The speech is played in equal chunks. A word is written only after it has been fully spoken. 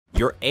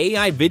Your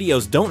AI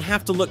videos don't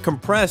have to look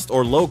compressed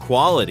or low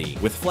quality.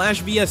 With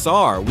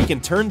FlashVSR, we can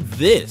turn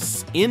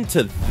this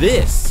into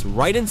this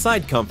right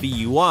inside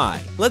ComfyUI.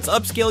 Let's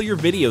upscale your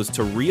videos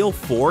to real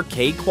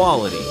 4K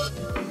quality.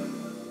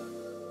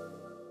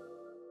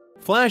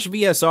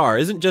 FlashVSR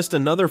isn't just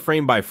another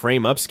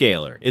frame-by-frame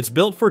upscaler. It's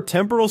built for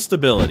temporal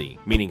stability,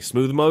 meaning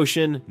smooth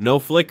motion, no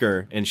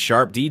flicker, and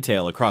sharp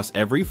detail across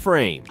every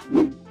frame.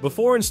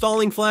 Before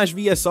installing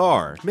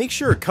FlashVSR, make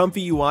sure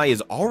ComfyUI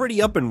is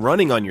already up and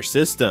running on your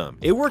system.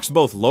 It works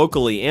both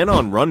locally and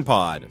on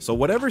RunPod, so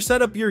whatever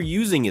setup you're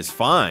using is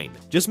fine.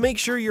 Just make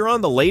sure you're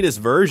on the latest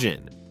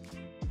version.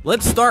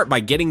 Let's start by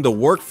getting the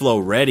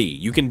workflow ready.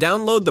 You can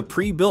download the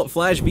pre-built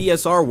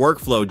FlashVSR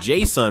workflow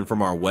JSON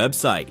from our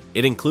website.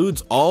 It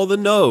includes all the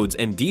nodes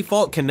and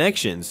default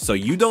connections, so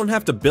you don't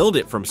have to build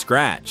it from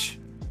scratch.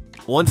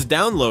 Once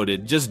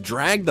downloaded, just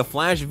drag the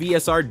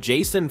FlashVSR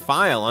JSON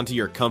file onto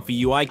your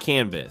ComfyUI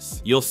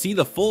canvas. You'll see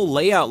the full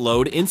layout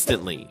load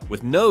instantly,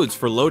 with nodes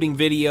for loading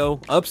video,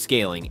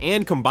 upscaling,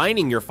 and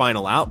combining your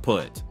final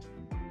output.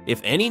 If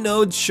any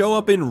nodes show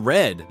up in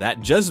red,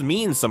 that just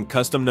means some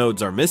custom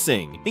nodes are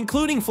missing,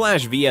 including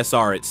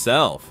FlashVSR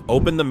itself.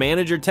 Open the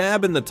Manager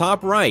tab in the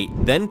top right,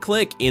 then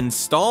click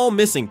Install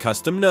Missing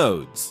Custom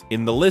Nodes.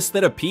 In the list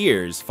that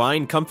appears,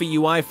 find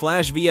ComfyUI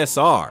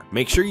FlashVSR.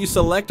 Make sure you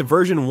select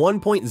version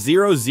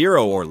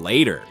 1.00 or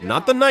later,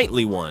 not the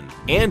nightly one,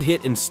 and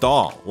hit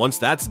Install. Once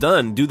that's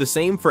done, do the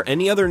same for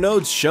any other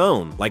nodes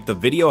shown, like the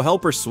Video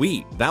Helper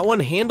Suite. That one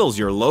handles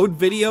your Load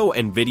Video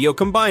and Video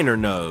Combiner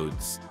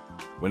nodes.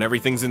 When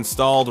everything's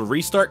installed,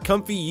 restart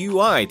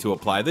ComfyUI to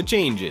apply the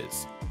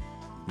changes.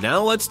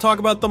 Now let's talk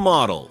about the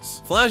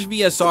models.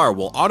 FlashVSR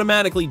will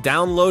automatically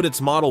download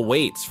its model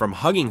weights from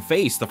Hugging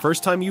Face the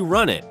first time you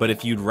run it, but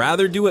if you'd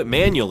rather do it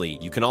manually,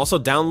 you can also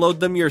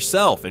download them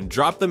yourself and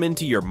drop them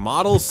into your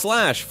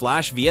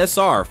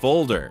Models/FlashVSR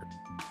folder.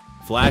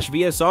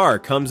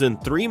 FlashVSR comes in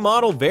 3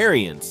 model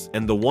variants,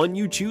 and the one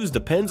you choose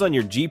depends on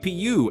your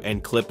GPU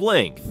and clip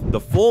length. The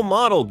full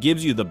model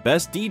gives you the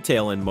best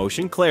detail and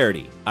motion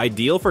clarity,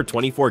 ideal for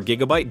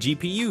 24GB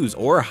GPUs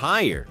or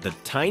higher. The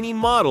tiny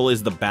model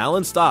is the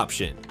balanced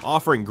option,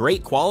 offering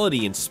great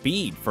quality and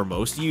speed for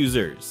most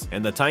users.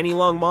 And the tiny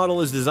long model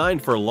is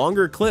designed for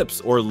longer clips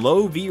or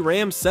low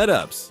VRAM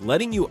setups,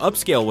 letting you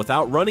upscale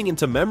without running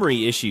into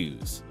memory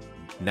issues.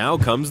 Now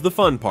comes the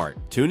fun part,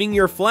 tuning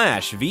your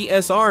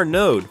FlashVSR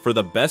node for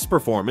the best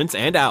performance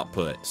and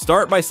output.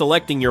 Start by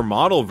selecting your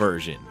model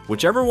version,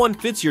 whichever one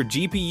fits your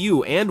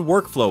GPU and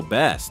workflow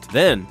best.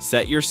 Then,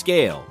 set your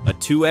scale. A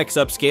 2x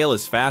upscale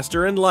is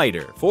faster and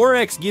lighter.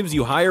 4x gives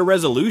you higher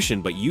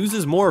resolution but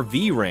uses more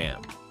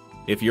VRAM.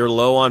 If you're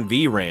low on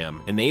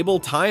VRAM, enable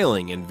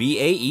tiling and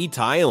VAE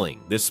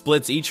tiling. This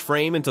splits each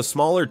frame into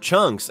smaller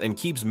chunks and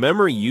keeps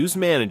memory use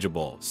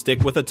manageable.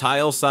 Stick with a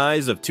tile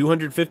size of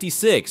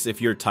 256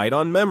 if you're tight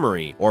on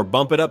memory, or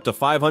bump it up to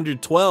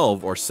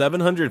 512 or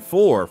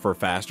 704 for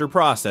faster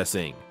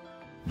processing.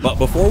 But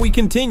before we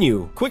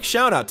continue, quick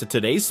shout out to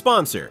today's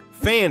sponsor,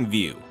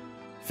 Fanvue.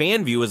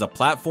 Fanvue is a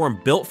platform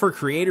built for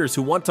creators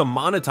who want to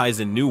monetize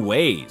in new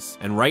ways.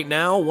 And right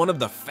now, one of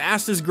the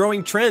fastest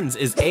growing trends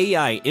is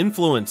AI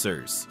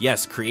influencers.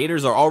 Yes,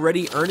 creators are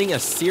already earning a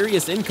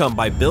serious income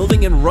by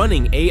building and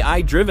running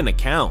AI-driven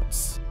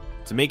accounts.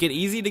 To make it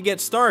easy to get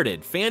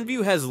started,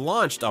 Fanvue has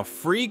launched a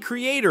free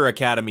Creator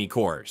Academy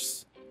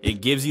course.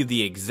 It gives you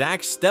the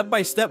exact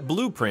step-by-step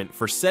blueprint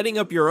for setting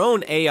up your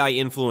own AI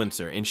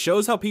influencer and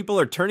shows how people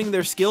are turning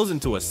their skills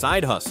into a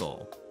side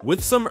hustle,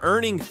 with some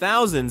earning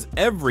thousands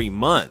every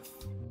month.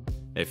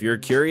 If you're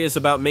curious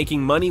about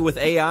making money with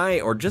AI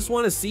or just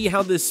want to see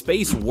how this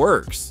space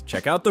works,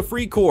 check out the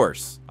free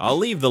course. I'll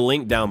leave the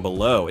link down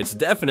below. It's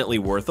definitely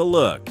worth a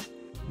look.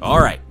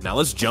 Alright, now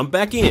let's jump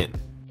back in.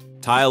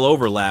 Tile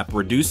overlap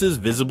reduces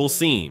visible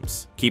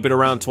seams. Keep it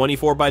around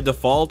 24 by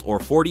default or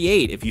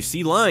 48 if you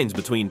see lines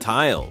between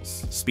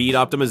tiles. Speed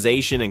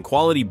optimization and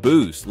quality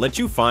boost let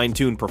you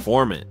fine-tune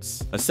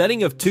performance. A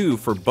setting of 2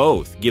 for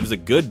both gives a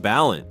good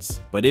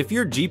balance, but if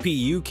your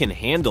GPU can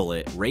handle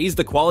it, raise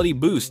the quality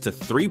boost to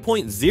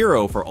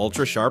 3.0 for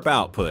ultra-sharp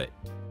output.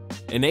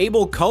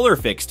 Enable Color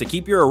Fix to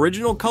keep your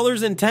original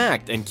colors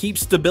intact and keep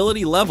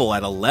stability level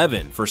at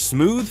 11 for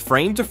smooth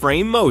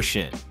frame-to-frame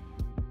motion.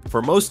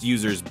 For most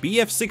users,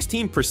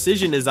 BF16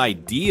 Precision is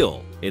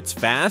ideal. It's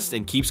fast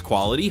and keeps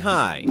quality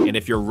high. And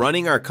if you're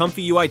running our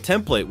ComfyUI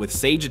template with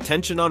Sage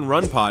Attention on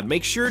RunPod,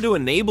 make sure to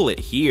enable it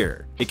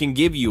here. It can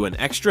give you an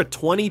extra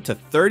 20 to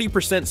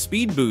 30%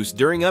 speed boost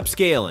during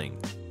upscaling.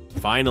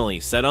 Finally,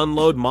 set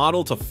Unload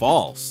Model to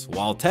false.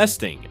 While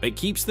testing, it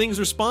keeps things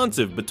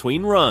responsive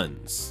between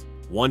runs.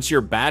 Once you're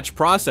batch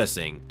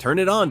processing, turn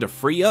it on to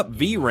free up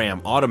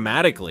VRAM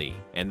automatically.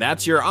 And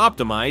that's your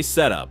optimized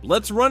setup.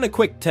 Let's run a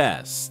quick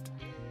test.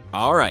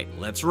 Alright,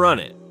 let's run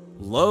it.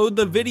 Load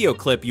the video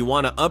clip you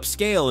want to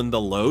upscale in the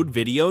Load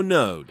Video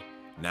node.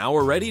 Now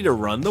we're ready to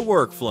run the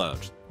workflow.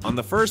 On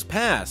the first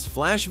pass,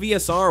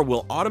 FlashVSR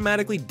will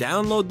automatically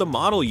download the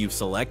model you've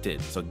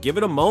selected, so give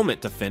it a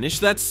moment to finish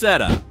that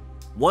setup.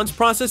 Once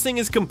processing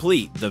is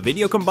complete, the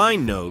Video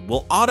Combine node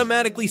will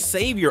automatically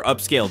save your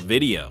upscaled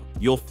video.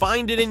 you'll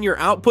find it in your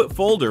output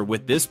folder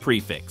with this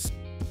prefix.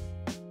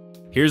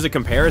 Here's a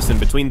comparison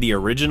between the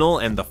original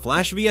and the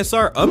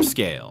FlashVSR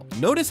Upscale.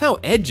 Notice how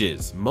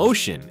edges,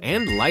 motion,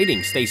 and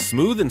lighting stay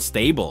smooth and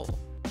stable.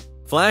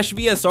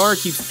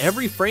 FlashVSR keeps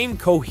every frame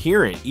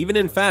coherent, even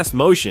in fast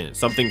motion,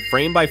 something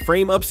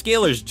frame-by-frame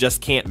upscalers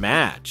just can't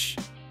match.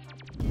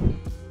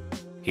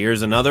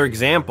 Here's another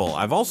example.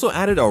 I've also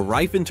added a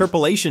rife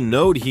interpolation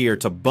node here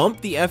to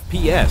bump the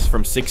FPS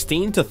from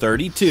 16 to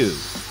 32.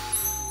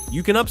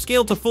 You can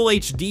upscale to Full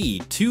HD,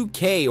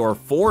 2K, or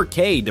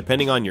 4K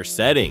depending on your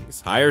settings.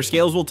 Higher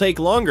scales will take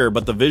longer,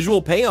 but the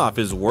visual payoff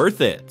is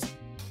worth it.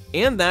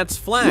 And that's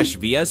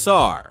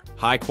FlashVSR.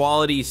 High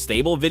quality,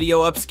 stable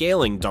video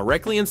upscaling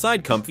directly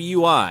inside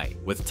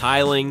ComfyUI. With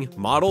tiling,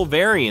 model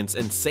variants,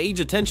 and Sage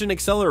attention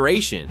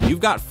acceleration, you've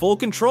got full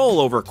control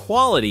over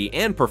quality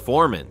and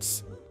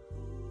performance.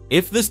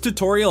 If this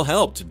tutorial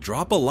helped,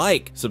 drop a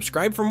like,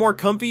 subscribe for more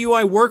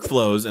ComfyUI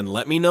workflows, and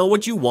let me know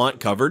what you want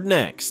covered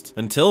next.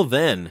 Until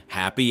then,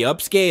 happy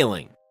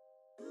upscaling!